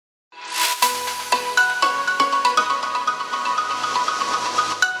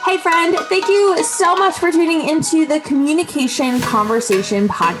Hey friend, thank you so much for tuning into the Communication Conversation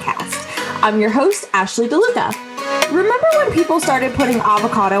podcast. I'm your host, Ashley DeLuca. Remember when people started putting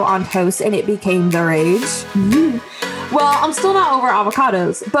avocado on toast and it became the rage? Well, I'm still not over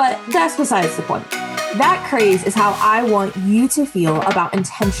avocados, but that's besides the point. That craze is how I want you to feel about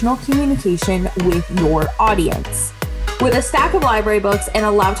intentional communication with your audience. With a stack of library books and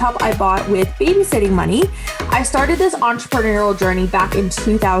a laptop I bought with babysitting money, I started this entrepreneurial journey back in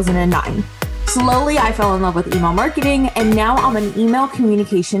 2009. Slowly, I fell in love with email marketing, and now I'm an email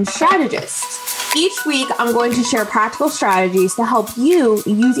communication strategist. Each week, I'm going to share practical strategies to help you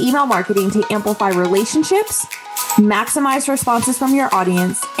use email marketing to amplify relationships, maximize responses from your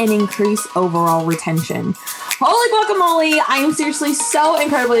audience, and increase overall retention. Holy guacamole! I am seriously so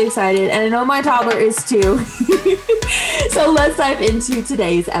incredibly excited, and I know my toddler is too. So let's dive into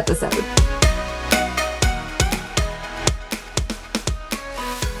today's episode.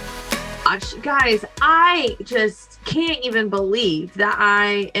 Guys, I just can't even believe that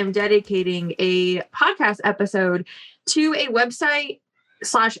I am dedicating a podcast episode to a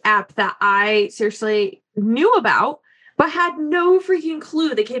website/app that I seriously knew about, but had no freaking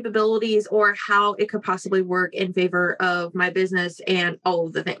clue the capabilities or how it could possibly work in favor of my business and all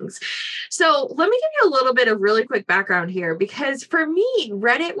of the things. So let me give you a little bit of really quick background here, because for me,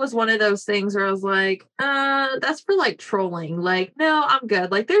 Reddit was one of those things where I was like, that's for like trolling. Like, no, I'm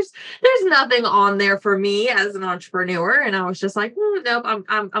good. Like there's nothing on there for me as an entrepreneur. And I was just like, nope,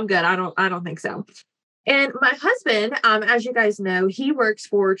 I'm good. I don't think so. And my husband, as you guys know, he works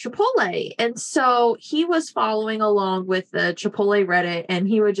for Chipotle. And so he was following along with the Chipotle Reddit, and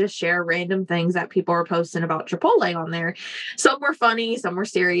he would just share random things that people were posting about Chipotle on there. Some were funny, some were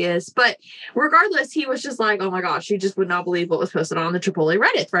serious, but regardless, he was just like, oh my gosh, you just would not believe what was posted on the Chipotle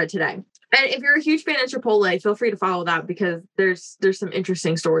Reddit thread today. And if you're a huge fan of Chipotle, feel free to follow that, because there's some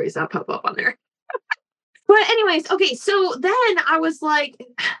interesting stories that pop up on there. But anyways, okay, so then I was like,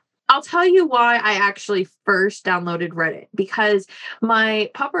 I'll tell you why I actually first downloaded Reddit, because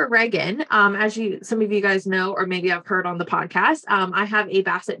my pupper Reagan, as some of you guys know, or maybe I've heard on the podcast, I have a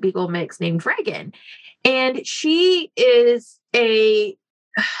Basset Beagle mix named Reagan, and she is she's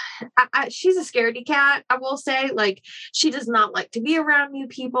a scaredy cat. I will say, like, she does not like to be around new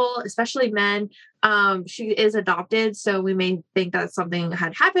people, especially men. She is adopted, so we may think that something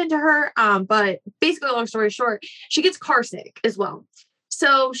had happened to her. But basically, long story short, she gets car sick as well.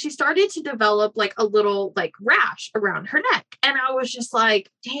 So she started to develop like a little like rash around her neck. And I was just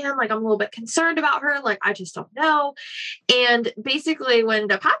like, damn, like I'm a little bit concerned about her. Like, I just don't know. And basically what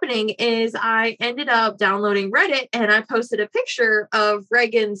ended up happening is I ended up downloading Reddit, and I posted a picture of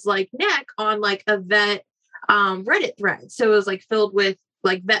Reagan's like neck on like a vet Reddit thread. So it was like filled with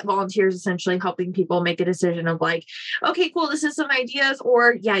like vet volunteers essentially helping people make a decision of like, okay, cool, this is some ideas,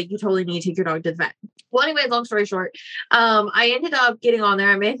 or yeah, you totally need to take your dog to the vet. Well, anyway, long story short, I ended up getting on there.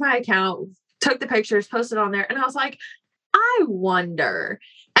 I made my account, took the pictures, posted on there, and I was like, I wonder.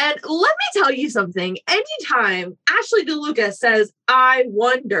 And let me tell you something. Anytime Ashley DeLuca says, I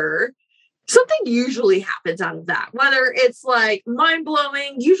wonder, something usually happens out of that, whether it's like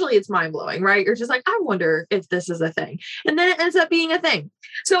mind-blowing. Usually it's mind-blowing, right? You're just like, I wonder if this is a thing. And then it ends up being a thing.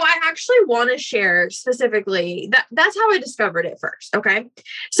 So I actually want to share specifically that's how I discovered it first. Okay.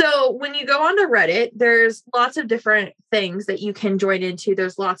 So when you go onto Reddit, there's lots of different things that you can join into.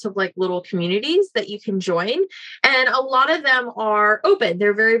 There's lots of like little communities that you can join. And a lot of them are open.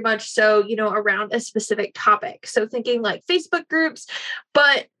 They're very much so, around a specific topic. So thinking like Facebook groups,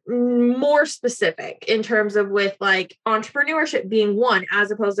 but more specific in terms of with like entrepreneurship being one,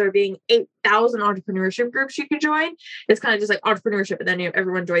 as opposed to there being 8,000 entrepreneurship groups you can join. It's kind of just like entrepreneurship, and then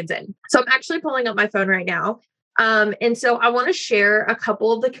everyone joins in. So I'm actually pulling up my phone right now. And so I want to share a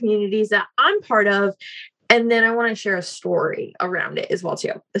couple of the communities that I'm part of, and then I want to share a story around it as well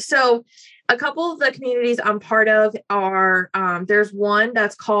too. So a couple of the communities I'm part of are, there's one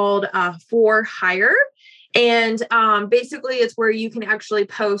that's called For Hire. And basically, it's where you can actually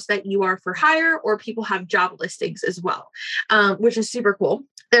post that you are for hire, or people have job listings as well, which is super cool.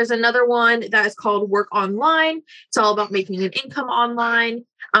 There's another one that is called Work Online. It's all about making an income online.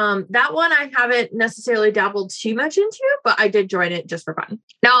 That one I haven't necessarily dabbled too much into, but I did join it just for fun.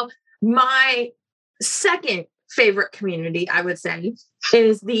 Now, my second favorite community, I would say,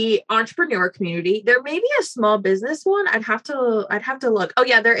 is the entrepreneur community. There may be a small business one. I'd have to look. Oh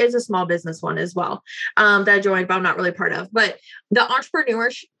yeah, there is a small business one as well that I joined, but I'm not really part of. But the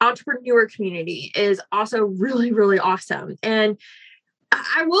entrepreneur community is also really, really awesome. And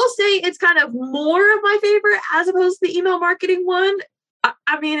I will say it's kind of more of my favorite as opposed to the email marketing one.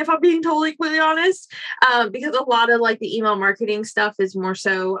 I mean, if I'm being totally completely honest, because a lot of like the email marketing stuff is more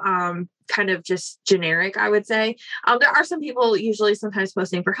so kind of just generic, I would say. There are some people usually sometimes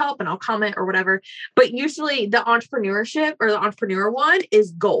posting for help and I'll comment or whatever, but usually the entrepreneurship or the entrepreneur one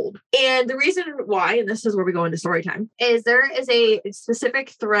is gold. And the reason why, and this is where we go into story time, is there is a specific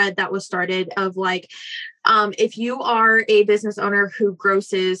thread that was started of like, if you are a business owner who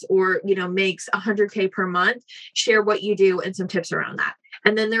grosses or, makes 100K per month, share what you do and some tips around that.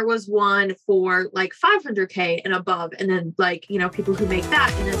 And then there was one for like 500K and above. And then like, people who make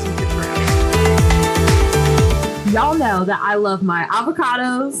that and then some tips around it. Y'all know that I love my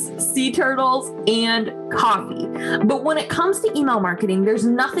avocados, sea turtles, and coffee. But when it comes to email marketing, there's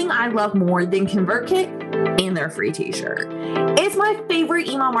nothing I love more than ConvertKit and their free t-shirt. It's my favorite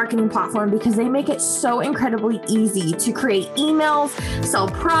email marketing platform because they make it so incredibly easy to create emails, sell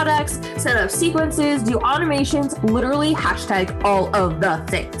products, set up sequences, do automations, literally hashtag all of the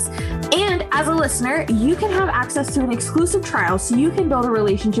things. And as a listener, you can have access to an exclusive trial so you can build a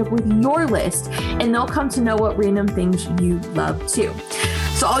relationship with your list and they'll come to know what random things you love too.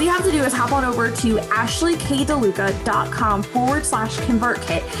 So all you have to do is hop on over to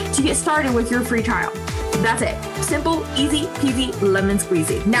ashleykdeluca.com/ConvertKit to get started with your free trial. That's it. Simple, easy peasy, lemon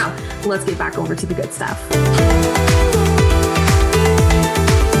squeezy. Now, let's get back over to the good stuff.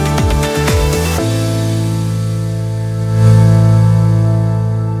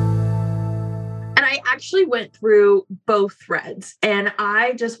 Actually went through both threads and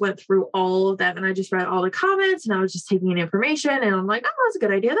I just went through all of them and I just read all the comments and I was just taking in information and I'm like, oh, that's a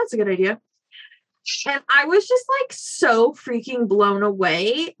good idea. That's a good idea. And I was just like so freaking blown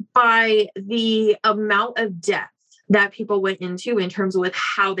away by the amount of depth that people went into in terms of with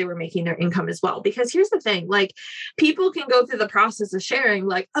how they were making their income as well. Because here's the thing, like people can go through the process of sharing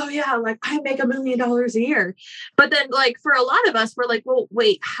like, oh yeah, like I make $1 million a year. But then like for a lot of us, we're like, well,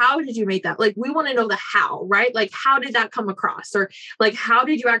 wait, how did you make that? Like, we want to know the how, right? Like, how did that come across? Or like, how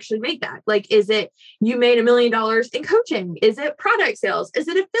did you actually make that? Like, is it you made $1 million in coaching? Is it product sales? Is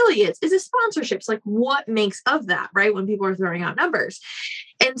it affiliates? Is it sponsorships? Like what makes of that, right? When people are throwing out numbers.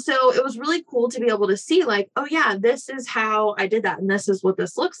 And so it was really cool to be able to see like, oh yeah, this is how I did that. And this is what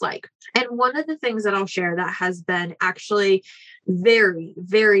this looks like. And one of the things that I'll share that has been actually very,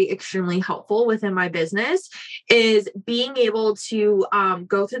 very extremely helpful within my business is being able to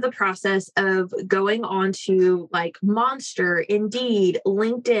go through the process of going on to like Monster, Indeed,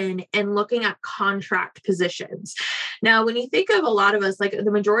 LinkedIn, and looking at contract positions. Now, when you think of a lot of us, like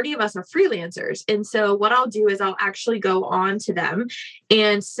the majority of us are freelancers. And so what I'll do is I'll actually go on to them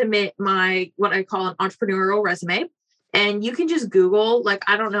and submit my, what I call an entrepreneurial resume. And you can just Google, like,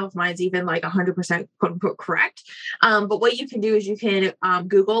 I don't know if mine's even like 100% quote unquote correct. But what you can do is you can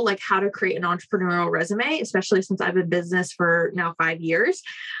Google like how to create an entrepreneurial resume, especially since I've been in business for now 5 years.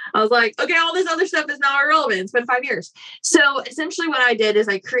 I was like, okay, all this other stuff is now irrelevant. It's been 5 years. So essentially what I did is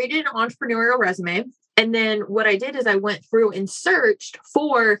I created an entrepreneurial resume. And then what I did is I went through and searched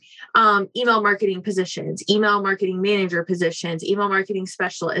for email marketing positions, email marketing manager positions, email marketing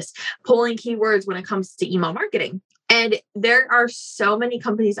specialists, pulling keywords when it comes to email marketing. And there are so many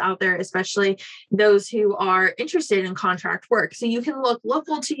companies out there, especially those who are interested in contract work. So you can look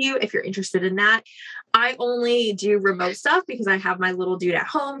local to you if you're interested in that. I only do remote stuff because I have my little dude at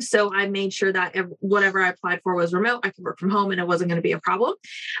home. So I made sure that whatever I applied for was remote. I could work from home and it wasn't going to be a problem.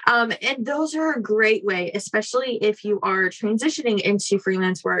 And those are a great way, especially if you are transitioning into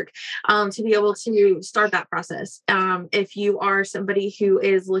freelance work, to be able to start that process. If you are somebody who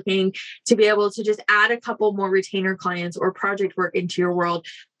is looking to be able to just add a couple more retainer clients or project work into your world,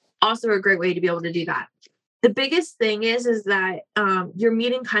 also a great way to be able to do that. The biggest thing is that you're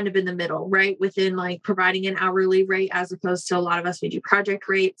meeting kind of in the middle, right? Within like providing an hourly rate as opposed to a lot of us, we do project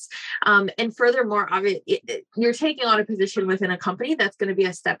rates. And furthermore, you're taking on a position within a company that's going to be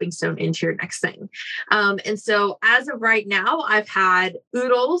a stepping stone into your next thing. And so as of right now, I've had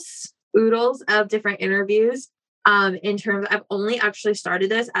oodles of different interviews. In terms, I've only actually started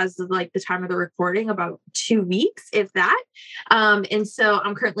this as of like the time of the recording, about 2 weeks, if that. And so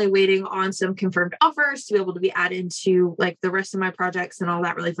I'm currently waiting on some confirmed offers to be able to be added into like the rest of my projects and all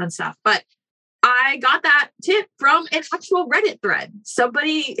that really fun stuff. But I got that tip from an actual Reddit thread.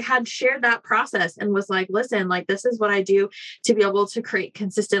 Somebody had shared that process and was like, listen, like, this is what I do to be able to create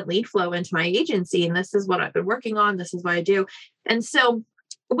consistent lead flow into my agency. And this is what I've been working on. This is what I do. And so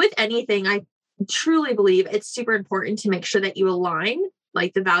with anything, I truly believe it's super important to make sure that you align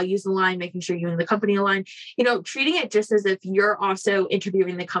like the values align, making sure you and the company align, treating it just as if you're also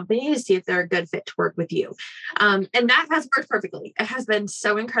interviewing the company to see if they're a good fit to work with you. And that has worked perfectly. It has been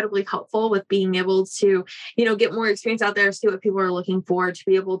so incredibly helpful with being able to, get more experience out there, see what people are looking for, to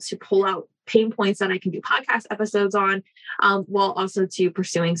be able to pull out pain points that I can do podcast episodes on, while also to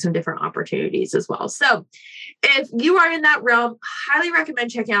pursuing some different opportunities as well. So if you are in that realm, highly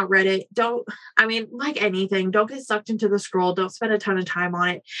recommend checking out Reddit. Like anything, don't get sucked into the scroll. Don't spend a ton of time on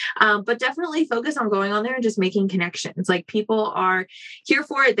it. But definitely focus on going on there and just making connections. Like, people are here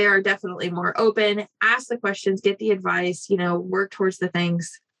for it. They are definitely more open. Ask the questions, get the advice, work towards the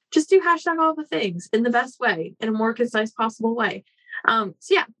things. Just do #all the things in the best way, in a more concise possible way. So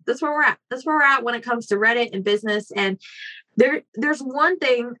yeah, that's where we're at. That's where we're at when it comes to Reddit and business. And there's one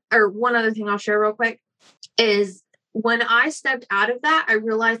other thing I'll share real quick is, when I stepped out of that, I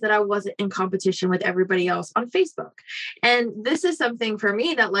realized that I wasn't in competition with everybody else on Facebook. And this is something for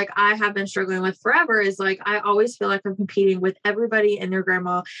me that like I have been struggling with forever, is like, I always feel like I'm competing with everybody and their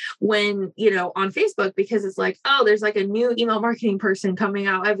grandma when, on Facebook, because it's like, oh, there's like a new email marketing person coming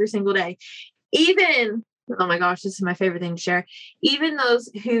out every single day. Even, oh my gosh, this is my favorite thing to share. Even those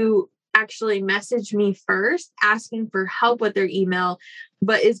who actually message me first asking for help with their email,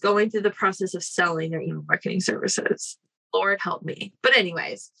 but is going through the process of selling their email marketing services. Lord help me. But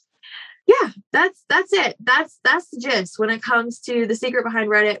anyways, yeah, that's it. That's the gist when it comes to the secret behind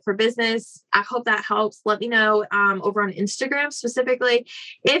Reddit for business. I hope that helps. Let me know over on Instagram specifically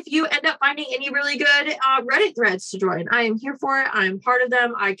if you end up finding any really good Reddit threads to join. I am here for it. I'm part of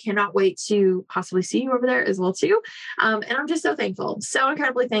them. I cannot wait to possibly see you over there as well too. And I'm just so thankful, so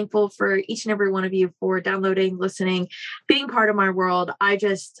incredibly thankful for each and every one of you for downloading, listening, being part of my world. I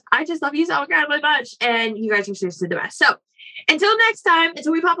just love you so incredibly much, and you guys are seriously the best. So until next time,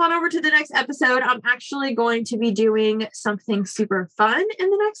 until we pop on over to the next episode, I'm actually going to be doing something super fun in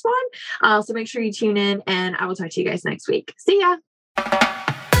the next one. So make sure you tune in, and I will talk to you guys next week. See ya.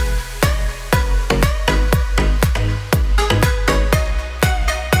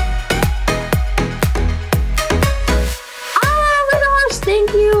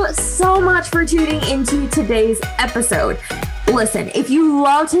 Thank you so much for tuning into today's episode. Listen, if you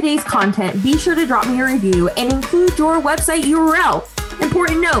love today's content, be sure to drop me a review and include your website URL.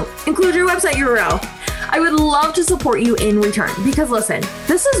 Important note, include your website URL. I would love to support you in return, because listen,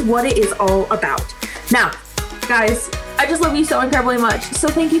 this is what it is all about. Now, guys, I just love you so incredibly much. So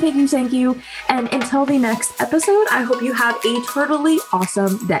thank you. And until the next episode, I hope you have a totally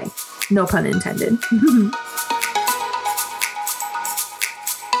awesome day. No pun intended.